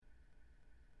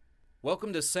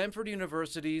Welcome to Samford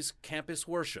University's Campus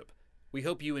Worship. We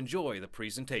hope you enjoy the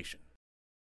presentation.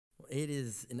 It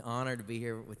is an honor to be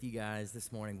here with you guys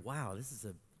this morning. Wow, this is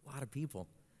a lot of people.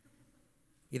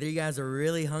 Either you guys are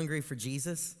really hungry for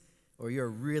Jesus or you're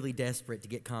really desperate to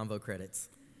get convo credits.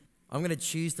 I'm going to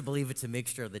choose to believe it's a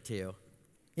mixture of the two.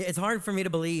 Yeah, it's hard for me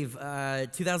to believe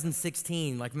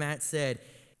 2016, like Matt said.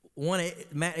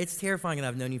 Matt, it's terrifying that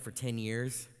I've known you for 10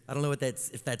 years. I don't know if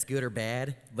that's good or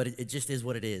bad, but it just is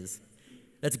what it is.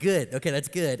 That's good. Okay, that's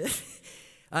good.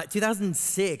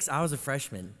 2006, I was a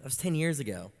freshman. That was 10 years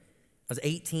ago. I was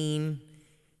 18,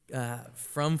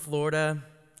 from Florida,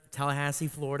 Tallahassee,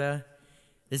 Florida.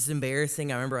 This is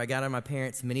embarrassing. I remember I got on my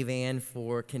parents' minivan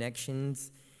for connections.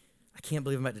 I can't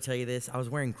believe I'm about to tell you this. I was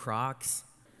wearing Crocs.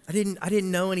 I didn't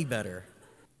know any better.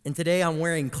 And today I'm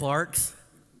wearing Clark's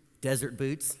desert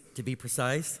boots, to be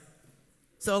precise.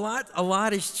 So a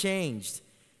lot has changed.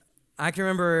 I can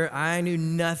remember I knew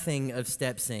nothing of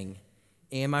step sing.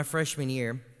 In my freshman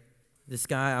year,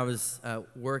 I was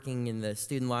working in the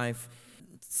student life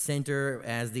center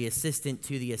as the assistant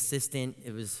to the assistant.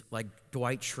 It was like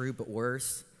Dwight Schrute, but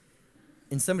worse.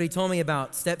 And somebody told me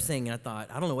about step sing, and I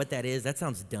thought, I don't know what that is. That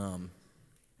sounds dumb.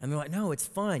 And they're like, no, it's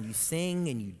fun. You sing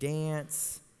and you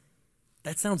dance.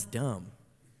 That sounds dumb,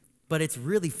 but it's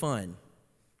really fun.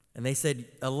 And they said,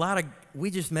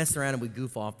 we just mess around and we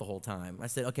goof off the whole time. I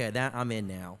said, okay, that I'm in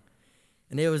now.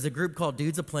 And there was a group called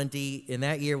Dudes Aplenty. In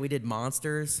that year, we did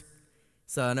Monsters.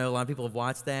 So I know a lot of people have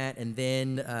watched that. And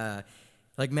then,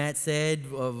 like Matt said,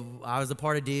 I was a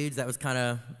part of Dudes. That was kind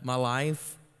of my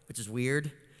life, which is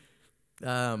weird.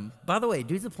 By the way,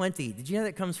 Dudes Aplenty, did you know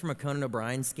that comes from a Conan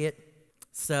O'Brien skit?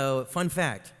 So, fun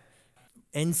fact,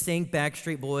 NSYNC,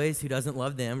 Backstreet Boys, who doesn't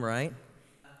love them, right?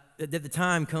 At the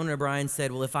time, Conan O'Brien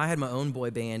said, well, if I had my own boy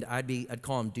band, I'd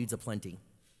call them Dudes Aplenty.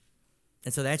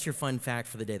 And so that's your fun fact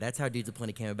for the day. That's how Dudes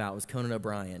Aplenty came about, was Conan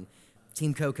O'Brien,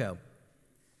 Team Coco.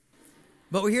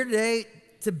 But we're here today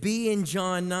to be in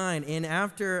John 9. And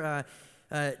after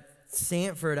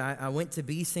Samford, I went to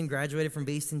Beeson, graduated from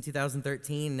Beeson in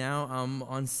 2013. Now I'm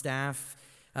on staff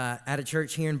at a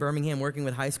church here in Birmingham working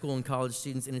with high school and college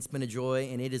students, and it's been a joy,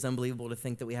 and it is unbelievable to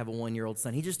think that we have a 1-year-old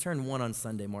son. He just turned 1 on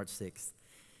Sunday, March 6th.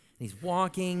 He's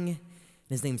walking, and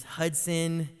his name's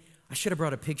Hudson. I should have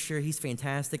brought a picture. He's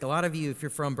fantastic. A lot of you, if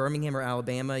you're from Birmingham or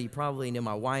Alabama, you probably know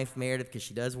my wife, Meredith, because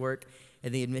she does work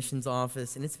at the admissions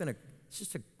office, and it's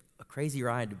just a crazy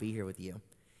ride to be here with you.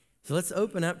 So let's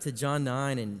open up to John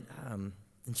 9 and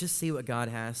just see what God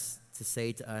has to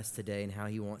say to us today and how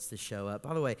he wants to show up.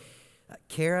 By the way,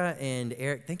 Kara and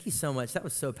Eric, thank you so much. That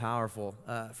was so powerful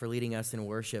for leading us in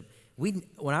worship. When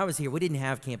I was here, we didn't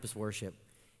have campus worship.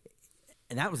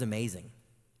 And that was amazing.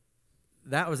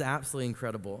 That was absolutely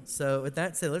incredible. So with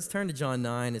that said, let's turn to John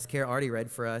 9, as Kara already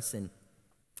read for us. And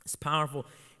it's powerful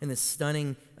in this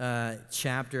stunning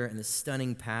chapter and this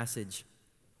stunning passage.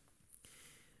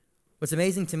 What's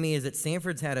amazing to me is that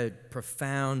Samford's had a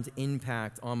profound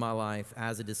impact on my life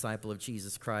as a disciple of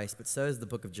Jesus Christ, but so has the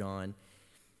book of John.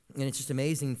 And it's just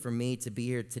amazing for me to be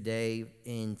here today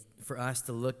and for us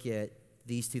to look at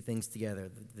these two things together,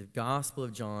 the Gospel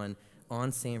of John on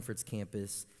Samford's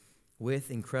campus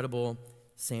with incredible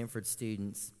Samford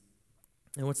students.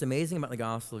 And what's amazing about the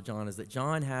Gospel of John is that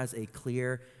John has a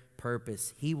clear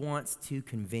purpose. He wants to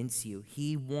convince you.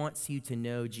 He wants you to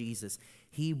know Jesus.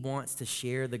 He wants to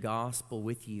share the gospel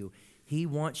with you. He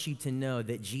wants you to know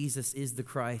that Jesus is the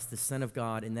Christ, the Son of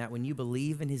God, and that when you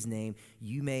believe in his name,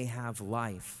 you may have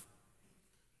life.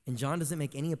 And John doesn't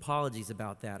make any apologies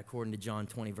about that, according to John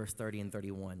 20, verse 30 and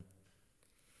 31.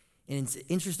 And it's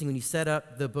interesting, when you set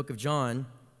up the book of John,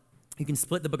 you can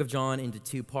split the book of John into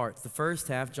two parts. The first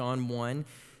half, John 1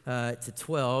 to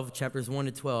 12, chapters 1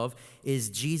 to 12, is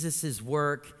Jesus'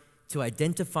 work to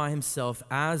identify himself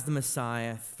as the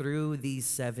Messiah through these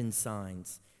 7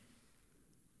 signs.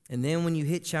 And then when you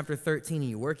hit chapter 13 and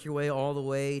you work your way all the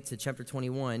way to chapter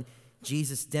 21,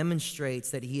 Jesus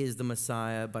demonstrates that he is the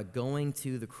Messiah by going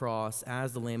to the cross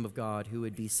as the Lamb of God who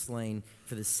would be slain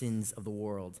for the sins of the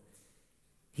world.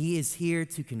 He is here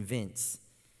to convince.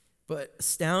 What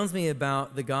astounds me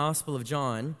about the Gospel of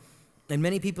John, and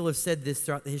many people have said this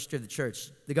throughout the history of the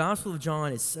church, the Gospel of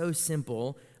John is so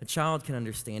simple, a child can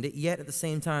understand it, yet at the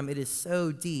same time, it is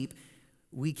so deep,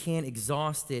 we can't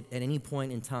exhaust it at any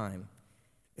point in time.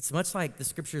 It's much like the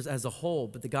scriptures as a whole,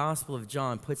 but the Gospel of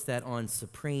John puts that on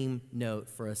supreme note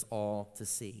for us all to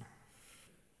see.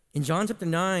 In John chapter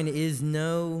 9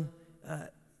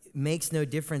 makes no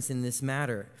difference in this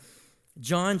matter.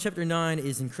 John chapter 9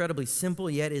 is incredibly simple,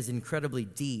 yet is incredibly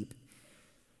deep.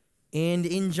 And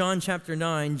in John chapter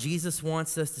 9, Jesus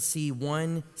wants us to see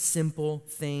one simple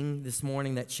thing this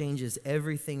morning that changes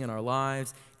everything in our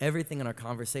lives, everything in our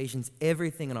conversations,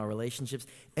 everything in our relationships,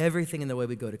 everything in the way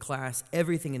we go to class,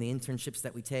 everything in the internships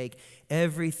that we take,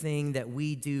 everything that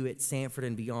we do at Samford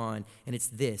and beyond. And it's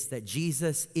this, that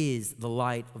Jesus is the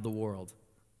light of the world.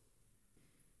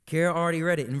 Kara already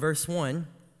read it in verse 1.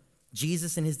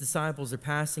 Jesus and his disciples are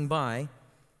passing by,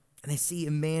 and they see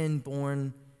a man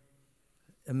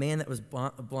that was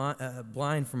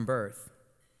blind from birth.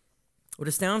 What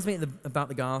astounds me about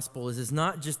the gospel is it's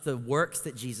not just the works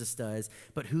that Jesus does,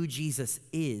 but who Jesus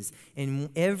is. And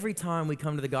every time we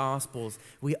come to the gospels,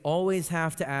 we always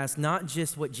have to ask not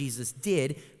just what Jesus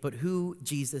did, but who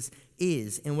Jesus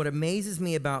is. And what amazes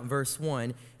me about verse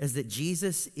 1 is that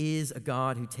Jesus is a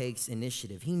God who takes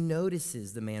initiative. He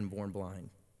notices the man born blind.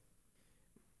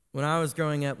 When I was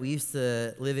growing up, we used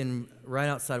to live right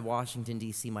outside Washington,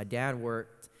 D.C. My dad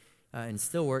worked and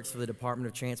still works for the Department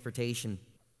of Transportation.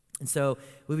 And so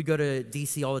we would go to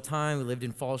D.C. all the time. We lived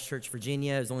in Falls Church,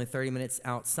 Virginia. It was only 30 minutes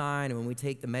outside. And when we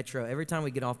take the metro, every time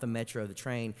we get off the metro, the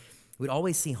train, we'd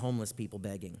always see homeless people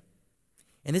begging.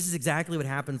 And this is exactly what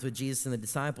happens with Jesus and the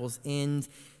disciples. And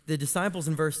the disciples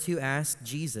in verse 2 ask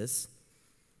Jesus,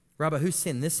 Rabbi, who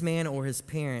sinned, this man or his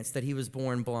parents, that he was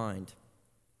born blind?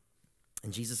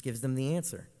 And Jesus gives them the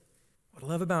answer. What I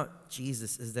love about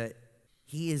Jesus is that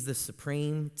he is the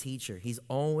supreme teacher. He's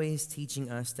always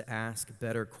teaching us to ask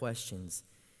better questions.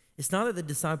 It's not that the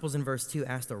disciples in verse 2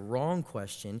 asked a wrong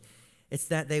question. It's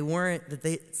that they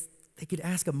could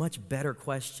ask a much better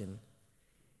question.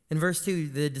 In verse 2,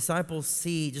 the disciples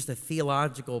see just a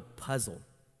theological puzzle,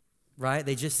 right?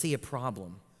 They just see a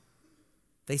problem.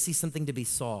 They see something to be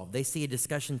solved. They see a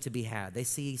discussion to be had. They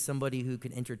see somebody who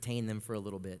can entertain them for a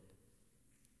little bit.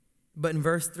 But in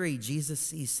verse 3, Jesus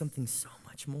sees something so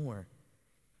much more.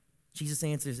 Jesus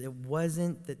answers, it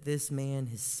wasn't that this man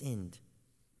has sinned,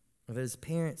 or that his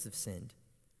parents have sinned,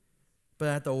 but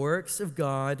that the works of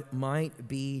God might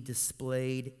be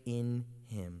displayed in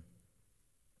him.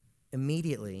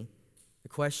 Immediately, the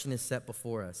question is set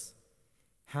before us.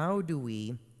 How do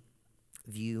we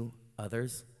view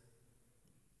others?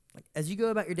 Like, as you go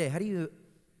about your day, how do you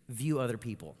view other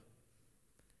people?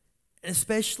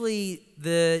 Especially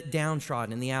the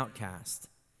downtrodden and the outcast,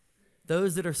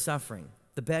 those that are suffering,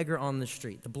 the beggar on the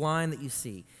street, the blind that you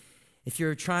see. If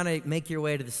you're trying to make your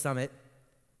way to the summit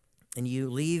and you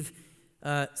leave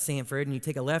Samford and you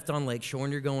take a left on Lakeshore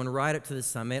and you're going right up to the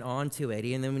summit on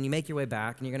 280, and then when you make your way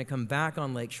back and you're going to come back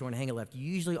on Lakeshore and hang a left,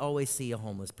 you usually always see a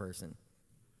homeless person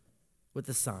with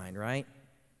the sign, right?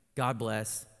 God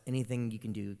bless, anything you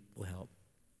can do will help.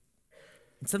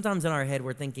 And sometimes in our head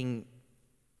we're thinking,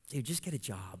 dude, just get a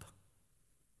job,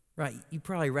 right? You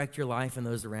probably wrecked your life and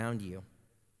those around you.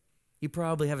 You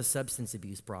probably have a substance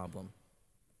abuse problem.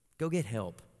 Go get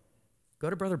help.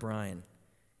 Go to Brother Brian,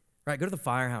 right? Go to the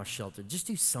firehouse shelter. Just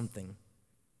do something.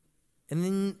 And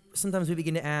then sometimes we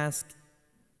begin to ask,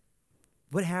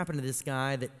 what happened to this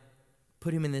guy that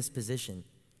put him in this position?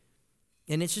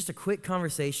 And it's just a quick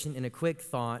conversation and a quick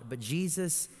thought, but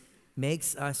Jesus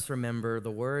makes us remember the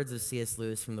words of C.S.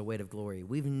 Lewis from The Weight of Glory.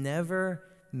 We've never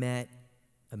met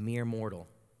a mere mortal.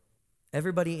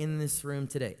 Everybody in this room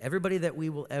today, everybody that we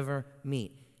will ever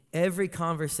meet, every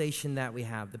conversation that we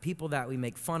have, the people that we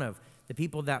make fun of, the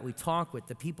people that we talk with,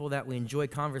 the people that we enjoy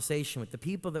conversation with, the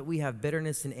people that we have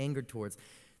bitterness and anger towards,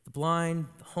 the blind,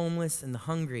 the homeless, and the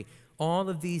hungry, all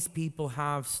of these people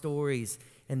have stories,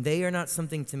 and they are not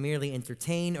something to merely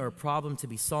entertain or a problem to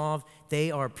be solved.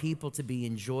 They are people to be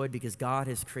enjoyed because God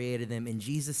has created them. And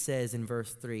Jesus says in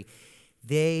verse 3,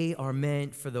 they are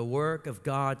meant for the work of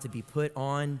God to be put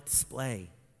on display.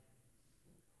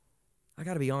 I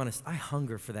got to be honest, I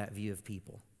hunger for that view of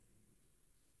people.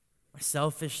 My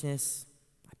selfishness,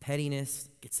 my pettiness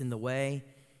gets in the way,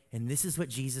 and this is what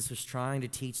Jesus was trying to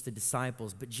teach the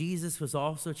disciples, but Jesus was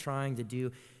also trying to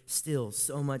do still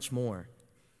so much more.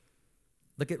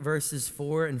 Look at verses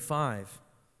 4 and 5.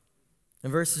 In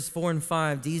verses 4 and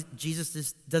 5, Jesus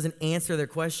just doesn't answer their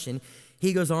question.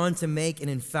 He goes on to make an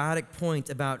emphatic point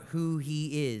about who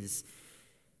he is.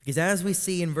 Because as we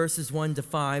see in verses 1 to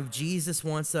 5, Jesus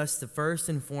wants us to first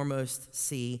and foremost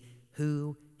see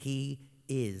who he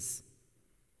is.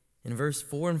 In verse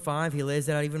 4 and 5, he lays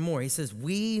it out even more. He says,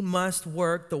 we must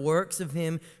work the works of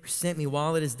him who sent me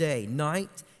while it is day.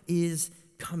 Night is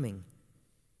coming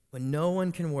when no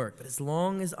one can work. But as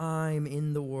long as I'm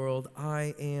in the world,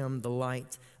 I am the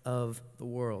light of the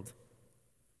world.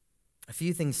 A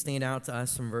few things stand out to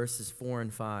us from verses 4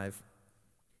 and 5.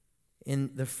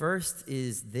 And the first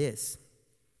is this.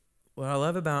 What I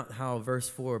love about how verse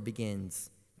 4 begins,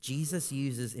 Jesus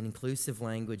uses an inclusive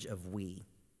language of we.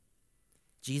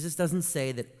 Jesus doesn't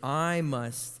say that I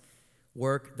must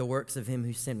work the works of him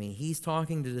who sent me. He's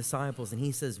talking to disciples, and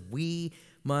he says, we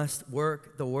must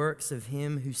work the works of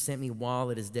him who sent me while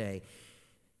it is day.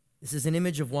 This is an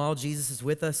image of while Jesus is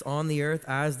with us on the earth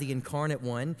as the incarnate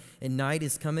one, and night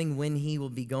is coming when he will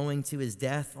be going to his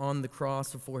death on the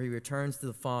cross before he returns to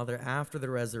the Father after the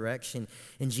resurrection.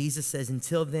 And Jesus says,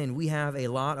 until then, we have a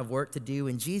lot of work to do,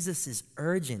 and Jesus is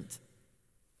urgent.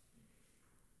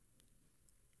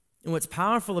 And what's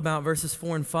powerful about verses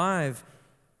 4 and 5,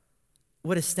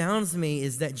 what astounds me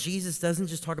is that Jesus doesn't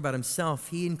just talk about himself.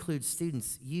 He includes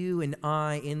students, you and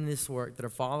I, in this work that are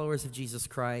followers of Jesus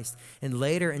Christ. And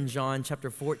later in John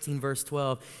chapter 14, verse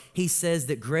 12, he says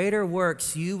that greater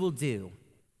works you will do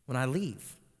when I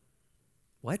leave.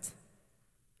 What?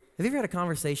 Have you ever had a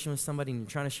conversation with somebody and you're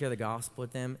trying to share the gospel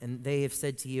with them, and they have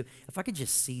said to you, if I could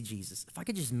just see Jesus, if I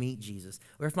could just meet Jesus,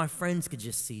 or if my friends could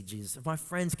just see Jesus, if my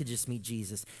friends could just meet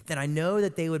Jesus, then I know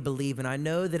that they would believe, and I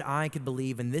know that I could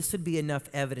believe, and this would be enough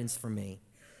evidence for me.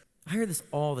 I hear this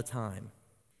all the time.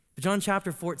 But John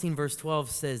chapter 14, verse 12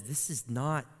 says this is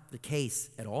not the case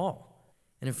at all.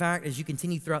 And in fact, as you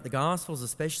continue throughout the Gospels,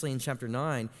 especially in chapter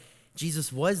 9,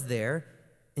 Jesus was there,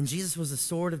 and Jesus was a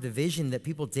sword of division that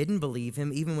people didn't believe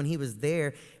him even when he was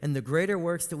there. And the greater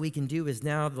works that we can do is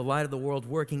now the light of the world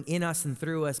working in us and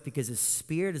through us, because his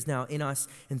Spirit is now in us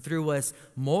and through us,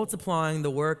 multiplying the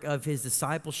work of his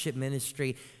discipleship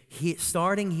ministry,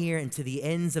 starting here and to the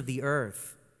ends of the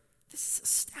earth. This is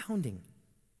astounding.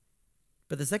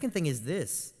 But the second thing is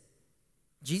this.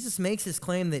 Jesus makes his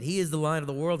claim that he is the light of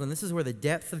the world, and this is where the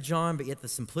depth of John, but yet the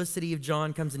simplicity of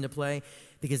John comes into play,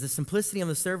 because the simplicity on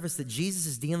the surface that Jesus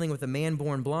is dealing with a man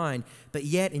born blind, but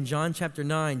yet in John chapter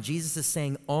 9, Jesus is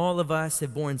saying all of us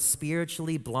have born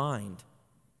spiritually blind.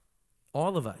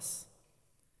 All of us.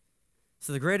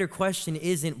 So the greater question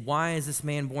isn't why is this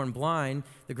man born blind?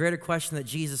 The greater question that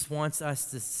Jesus wants us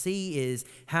to see is,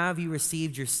 have you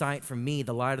received your sight from me,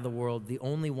 the light of the world, the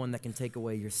only one that can take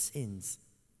away your sins?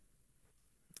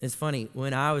 It's funny,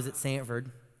 when I was at Samford,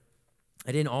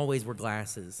 I didn't always wear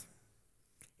glasses.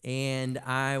 And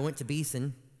I went to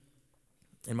Beeson,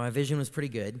 and my vision was pretty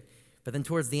good. But then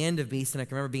towards the end of Beeson, I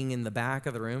can remember being in the back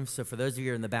of the room. So for those of you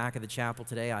who are in the back of the chapel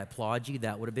today, I applaud you.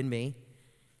 That would have been me.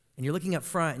 And you're looking up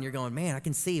front, and you're going, man, I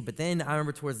can see. But then I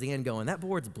remember towards the end going, that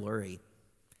board's blurry.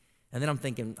 And then I'm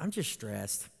thinking, I'm just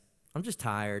stressed. I'm just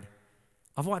tired.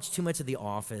 I've watched too much of The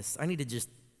Office. I need to just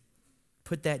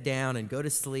put that down and go to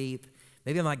sleep.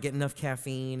 Maybe I'm not getting enough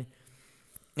caffeine.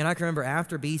 And I can remember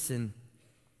after Beeson,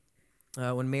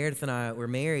 when Meredith and I were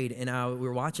married, and we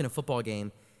were watching a football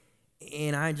game,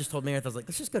 and I just told Meredith, I was like,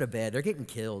 let's just go to bed. They're getting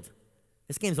killed.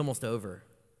 This game's almost over.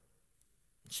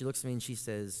 She looks at me and she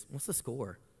says, what's the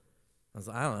score? I was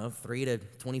like, I don't know,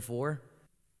 3-24?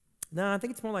 No, I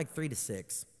think it's more like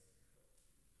 3-6.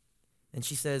 And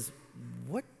she says,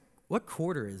 what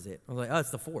quarter is it? I was like, oh, it's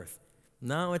the fourth.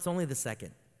 No, it's only the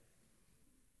second.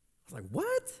 I was like,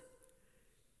 what?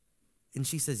 And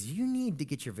she says, you need to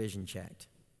get your vision checked.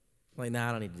 I'm like, nah,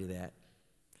 I don't need to do that.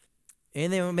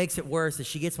 And then what makes it worse is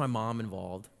she gets my mom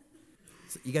involved.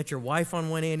 So you got your wife on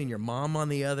one end and your mom on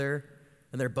the other,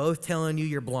 and they're both telling you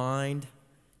you're blind.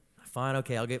 Fine,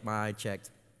 okay, I'll get my eye checked.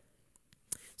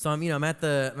 So I'm at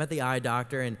the eye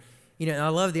doctor, and I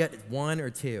love the 1 or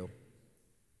 2.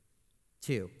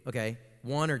 2, okay.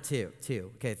 1 or 2,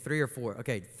 okay. 3 or 4,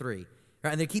 okay. 3.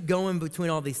 Right, and they keep going between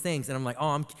all these things, and I'm like,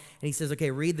 and he says,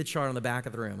 okay, read the chart on the back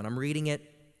of the room, and I'm reading it.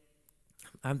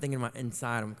 I'm thinking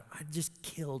inside, I just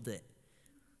killed it.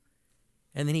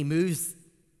 And then he moves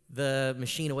the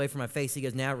machine away from my face. He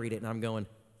goes, now read it, and I'm going.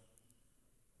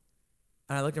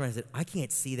 And I looked at him and I said, I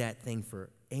can't see that thing for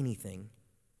anything.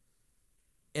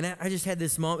 And I just had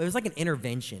this moment. It was like an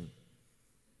intervention.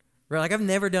 Right? Like I've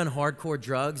never done hardcore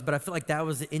drugs, but I feel like that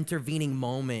was an intervening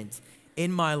moment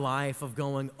in my life of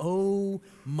going, oh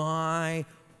my,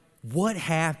 what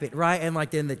happened, right? And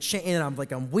like then and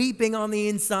I'm weeping on the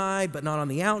inside, but not on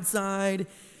the outside.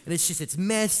 And it's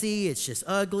messy, it's just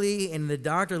ugly. And the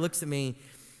doctor looks at me,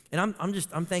 and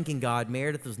I'm thanking God.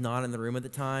 Meredith was not in the room at the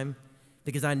time,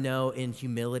 because I know in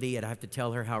humility I'd have to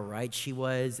tell her how right she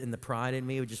was, and the pride in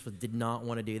me did not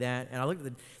want to do that. And I looked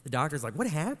at the doctor's like, what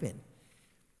happened?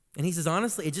 And he says,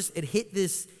 honestly, it hit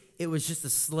this. It was just a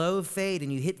slow fade,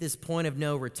 and you hit this point of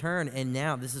no return, and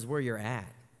now this is where you're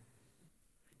at.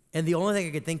 And the only thing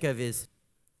I could think of is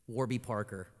Warby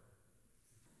Parker.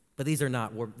 But these are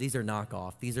not. These are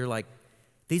knockoff. These are like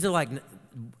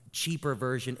cheaper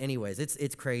version. Anyways,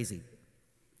 it's crazy.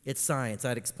 It's science.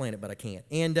 I'd explain it, but I can't.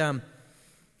 And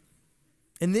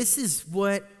this is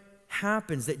what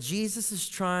happens, that Jesus is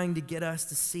trying to get us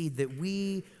to see that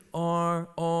we are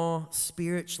all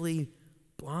spiritually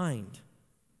blind.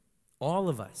 All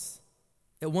of us.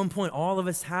 At one point, all of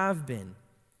us have been.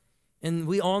 And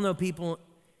we all know people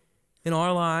in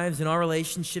our lives, in our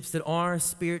relationships, that are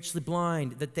spiritually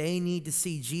blind, that they need to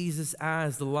see Jesus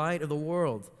as the light of the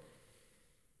world.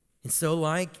 And so,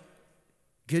 like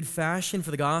good fashion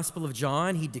for the Gospel of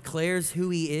John, he declares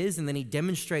who he is, and then he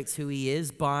demonstrates who he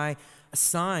is by a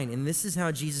sign. And this is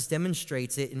how Jesus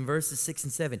demonstrates it in verses 6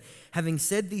 and 7. Having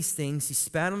said these things, he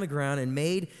spat on the ground and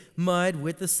made mud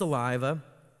with the saliva,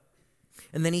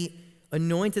 and then he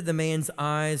anointed the man's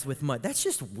eyes with mud. That's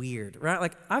just weird, right?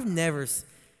 Like, I remember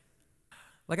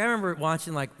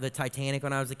watching, like, the Titanic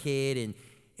when I was a kid,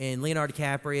 and Leonardo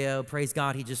DiCaprio, praise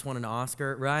God, he just won an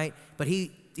Oscar, right? But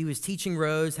he was teaching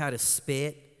Rose how to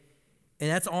spit, and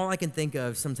that's all I can think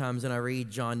of sometimes when I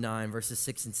read John 9, verses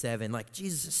 6 and 7. Like,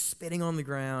 Jesus is spitting on the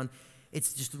ground.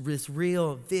 It's just this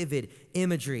real vivid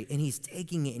imagery, and he's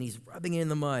taking it, and he's rubbing it in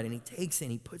the mud, and he takes it,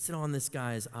 and he puts it on this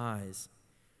guy's eyes.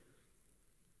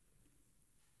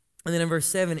 And then in verse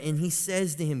 7, and he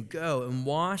says to him, go and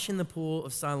wash in the pool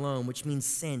of Siloam, which means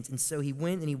sent. And so he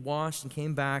went and he washed and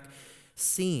came back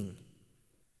seeing.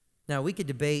 Now, we could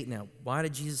debate, why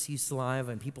did Jesus use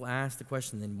saliva? And people ask the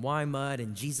question, then why mud?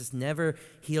 And Jesus never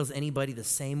heals anybody the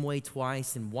same way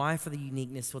twice. And why for the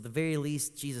uniqueness? Well, at the very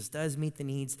least, Jesus does meet the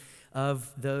needs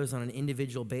of those on an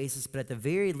individual basis. But at the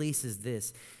very least is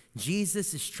this: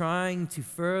 Jesus is trying to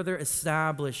further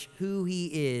establish who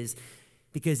he is,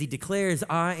 because he declares,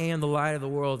 I am the light of the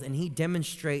world, and he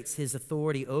demonstrates his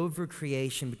authority over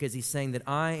creation because he's saying that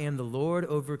I am the Lord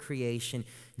over creation,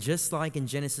 just like in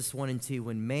Genesis 1 and 2.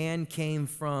 When man came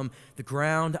from the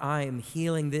ground, I am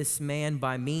healing this man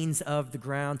by means of the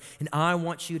ground, and I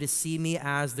want you to see me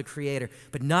as the creator,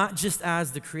 but not just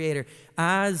as the creator,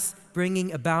 as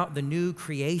bringing about the new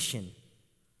creation.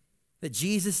 That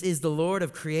Jesus is the Lord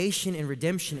of creation and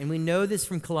redemption. And we know this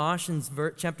from Colossians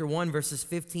chapter 1, verses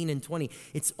 15 and 20.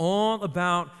 It's all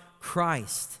about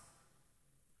Christ.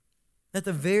 At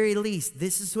the very least,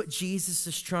 this is what Jesus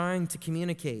is trying to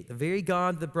communicate. The very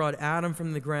God that brought Adam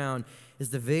from the ground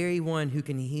is the very one who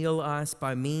can heal us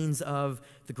by means of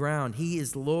the ground. He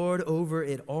is Lord over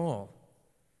it all.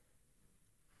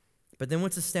 But then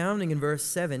what's astounding in verse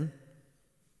 7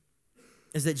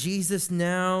 is that Jesus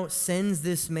now sends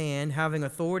this man, having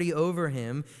authority over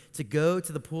him, to go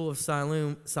to the pool of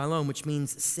Siloam, which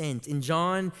means sent. And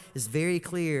John is very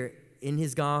clear in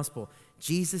his gospel.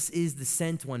 Jesus is the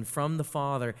sent one from the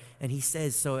Father, and he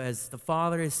says, so as the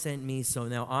Father has sent me, so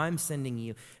now I'm sending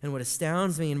you. And what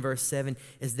astounds me in verse 7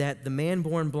 is that the man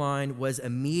born blind was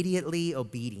immediately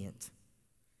obedient.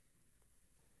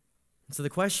 So the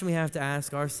question we have to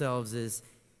ask ourselves is,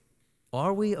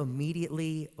 are we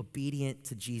immediately obedient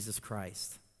to Jesus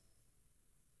Christ?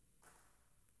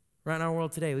 Right in our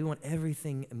world today, we want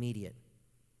everything immediate.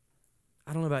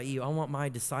 I don't know about you. I want my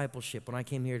discipleship when I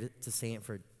came here to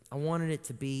Samford. I wanted it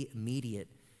to be immediate.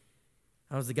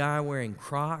 I was the guy wearing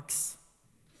Crocs,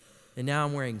 and now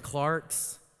I'm wearing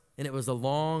Clarks, and it was a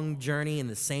long journey in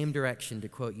the same direction, to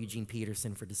quote Eugene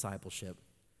Peterson, for discipleship.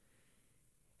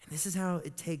 And this is how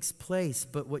it takes place,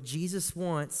 but what Jesus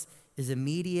wants is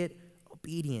immediate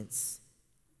obedience.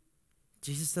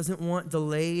 Jesus doesn't want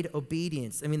delayed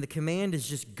obedience. I mean, the command is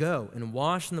just go and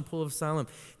wash in the pool of Siloam.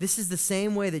 This is the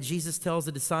same way that Jesus tells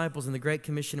the disciples in the Great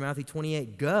Commission in Matthew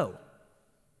 28, go.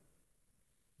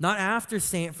 Not after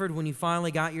Samford, when you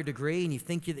finally got your degree and you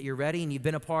think that you're ready and you've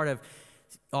been a part of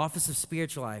Office of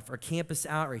Spiritual Life or Campus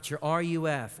Outreach or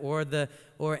RUF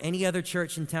or any other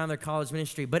church in town, their college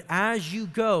ministry. But as you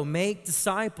go, make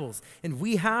disciples. And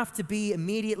we have to be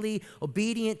immediately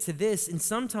obedient to this. And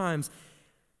sometimes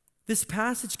this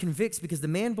passage convicts because the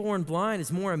man born blind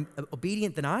is more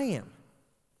obedient than I am.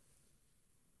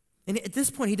 And at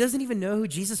this point, he doesn't even know who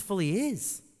Jesus fully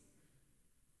is.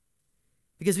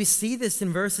 Because we see this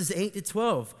in verses 8 to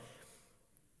 12.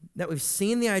 That we've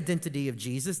seen the identity of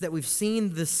Jesus, that we've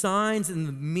seen the signs and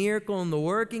the miracle and the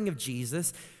working of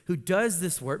Jesus, who does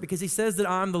this work, because he says that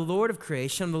I'm the Lord of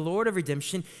creation, I'm the Lord of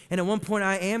redemption, and at one point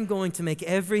I am going to make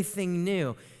everything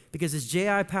new. Because as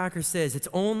J.I. Packer says, it's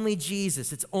only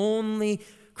Jesus, it's only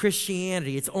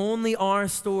Christianity, it's only our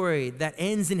story that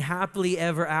ends in happily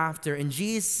ever after. And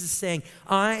Jesus is saying,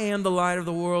 I am the light of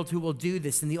the world who will do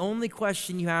this. And the only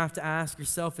question you have to ask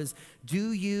yourself is,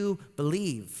 do you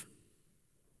believe?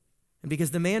 And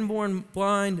because the man born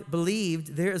blind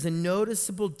believed, there is a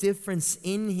noticeable difference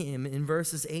in him in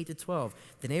verses 8 to 12.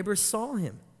 The neighbors saw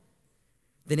him.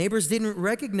 The neighbors didn't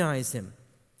recognize him.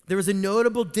 There was a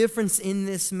notable difference in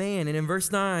this man. And in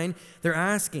verse 9, they're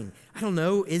asking, I don't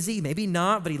know, is he? Maybe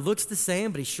not, but he looks the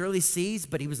same, but he surely sees,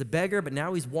 but he was a beggar, but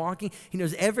now he's walking. He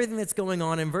knows everything that's going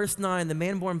on. In verse 9, the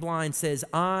man born blind says,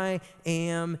 I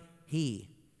am he.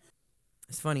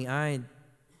 It's funny,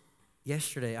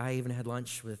 yesterday I even had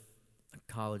lunch with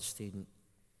a college student.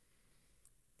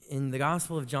 And the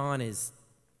Gospel of John is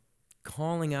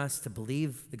calling us to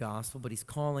believe the gospel, but he's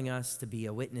calling us to be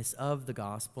a witness of the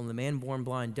gospel. And the man born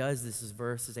blind does this, is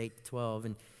verses 8 to 12.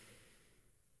 And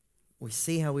we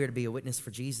see how we are to be a witness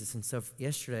for Jesus. And so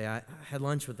yesterday I had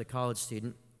lunch with a college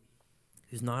student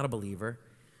who's not a believer.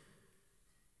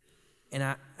 And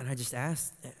I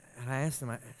asked him,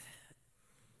 I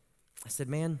said,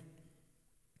 man,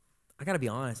 I got to be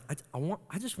honest.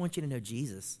 I just want you to know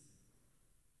Jesus.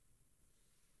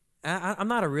 I'm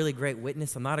not a really great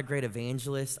witness. I'm not a great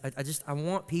evangelist. I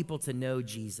want people to know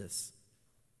Jesus.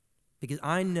 Because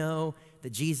I know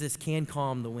that Jesus can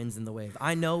calm the winds and the wave.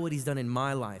 I know what he's done in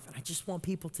my life. And I just want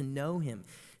people to know him.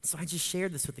 So I just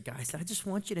shared this with the guy. I said, I just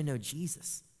want you to know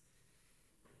Jesus.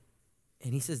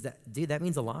 And he says, dude, that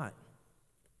means a lot.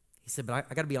 He said, but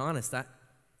I got to be honest.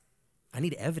 I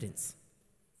need evidence.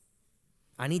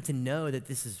 I need to know that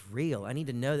this is real. I need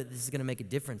to know that this is going to make a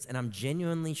difference. And I'm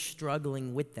genuinely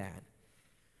struggling with that.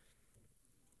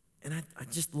 And I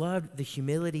just loved the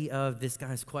humility of this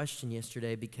guy's question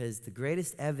yesterday, because the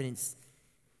greatest evidence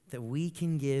that we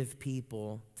can give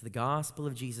people to the gospel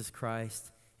of Jesus Christ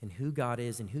and who God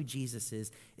is and who Jesus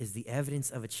is the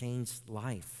evidence of a changed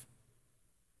life.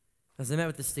 As I met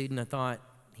with the student, I thought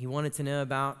he wanted to know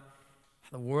about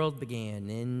the world began,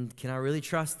 and can I really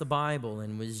trust the Bible,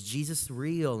 and was Jesus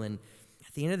real? And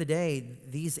at the end of the day,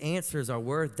 these answers are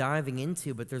worth diving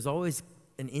into, but there's always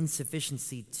an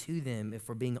insufficiency to them if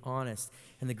we're being honest.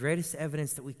 And the greatest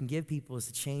evidence that we can give people is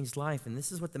a changed life, and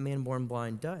this is what the man born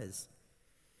blind does,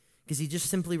 because he just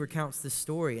simply recounts this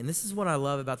story. And this is what I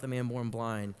love about the man born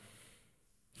blind.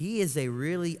 He is a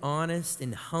really honest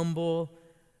and humble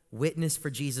witness for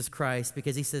Jesus Christ,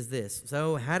 because he says this,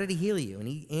 so how did he heal you? And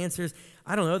he answers,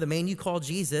 I don't know, the man you call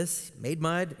Jesus made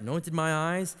mud, anointed my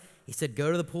eyes. He said,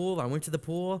 go to the pool. I went to the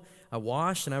pool. I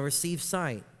washed, and I received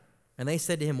sight. And they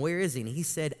said to him, where is he? And he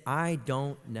said, I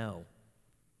don't know.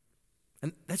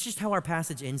 And that's just how our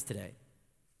passage ends today.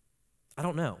 I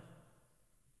don't know.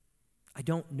 I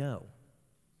don't know.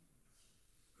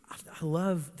 I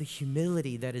love the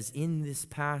humility that is in this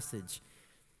passage.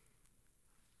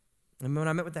 And when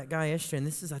I met with that guy yesterday, and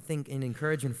this is, I think, an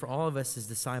encouragement for all of us as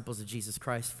disciples of Jesus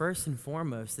Christ. First and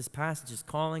foremost, this passage is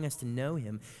calling us to know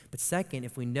him. But second,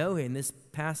 if we know him, this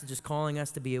passage is calling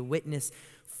us to be a witness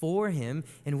for him.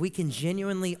 And we can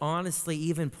genuinely, honestly,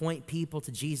 even point people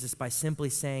to Jesus by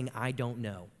simply saying, I don't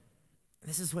know.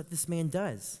 This is what this man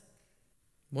does.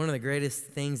 One of the greatest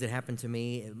things that happened to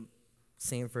me at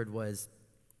Samford was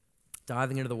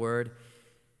diving into the Word,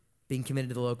 being committed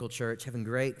to the local church, having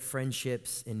great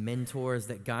friendships and mentors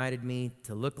that guided me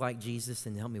to look like Jesus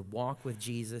and help me walk with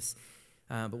Jesus.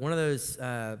 But one of those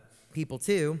people,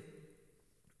 too,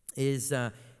 is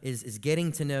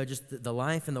getting to know just the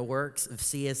life and the works of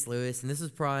C.S. Lewis. And this is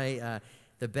probably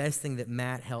the best thing that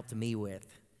Matt helped me with.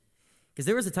 Because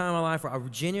there was a time in my life where I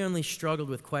genuinely struggled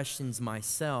with questions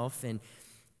myself, and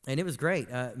it was great.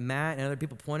 Matt and other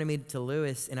people pointed me to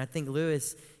Lewis, and I think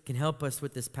Lewis can help us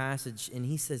with this passage. And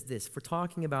he says this, if we're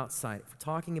talking about sight, if we're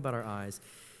talking about our eyes,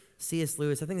 C.S.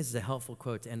 Lewis, I think this is a helpful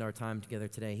quote to end our time together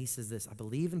today. He says this, I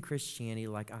believe in Christianity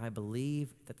like I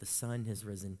believe that the sun has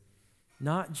risen,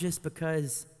 not just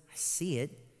because I see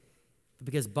it, but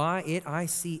because by it I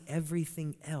see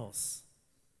everything else.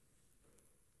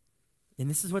 And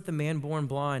this is what the man born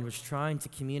blind was trying to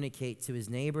communicate to his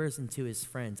neighbors and to his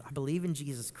friends. I believe in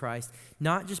Jesus Christ,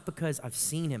 not just because I've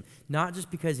seen him, not just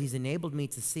because he's enabled me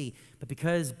to see, but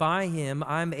because by him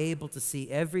I'm able to see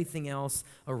everything else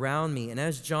around me. And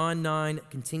as John 9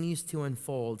 continues to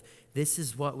unfold, this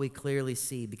is what we clearly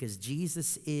see, because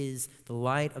Jesus is the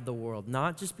light of the world,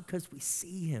 not just because we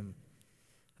see him,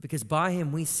 but because by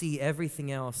him we see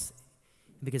everything else.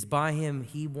 Because by him,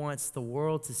 he wants the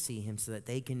world to see him so that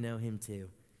they can know him too.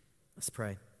 Let's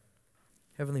pray.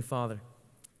 Heavenly Father,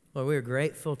 Lord, we are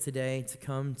grateful today to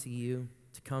come to you,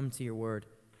 to come to your word.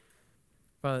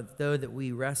 Father, though that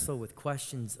we wrestle with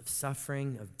questions of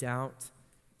suffering, of doubt,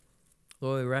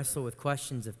 Lord, we wrestle with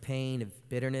questions of pain, of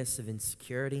bitterness, of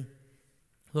insecurity.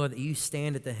 Lord, that you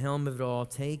stand at the helm of it all,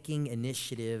 taking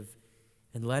initiative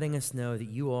and letting us know that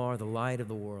you are the light of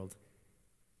the world.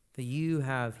 That you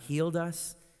have healed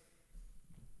us,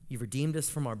 you've redeemed us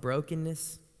from our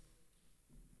brokenness.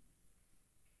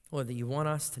 Lord, that you want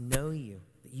us to know you,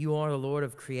 that you are the Lord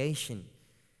of creation,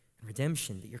 and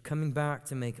redemption, that you're coming back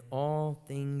to make all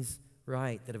things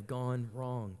right that have gone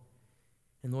wrong.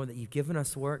 And Lord, that you've given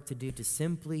us work to do to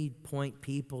simply point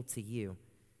people to you.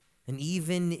 And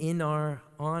even in our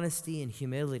honesty and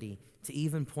humility, to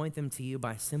even point them to you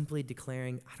by simply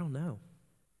declaring, I don't know,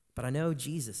 but I know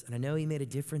Jesus, and I know he made a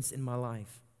difference in my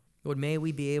life. Lord, may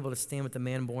we be able to stand with the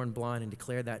man born blind and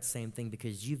declare that same thing,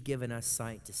 because you've given us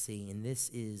sight to see, and this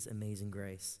is amazing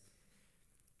grace.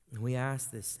 And we ask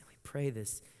this, and we pray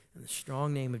this in the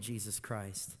strong name of Jesus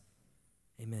Christ.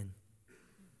 Amen.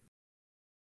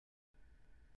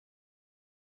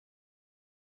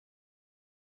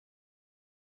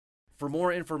 For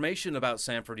more information about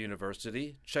Samford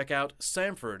University, check out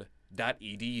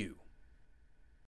samford.edu.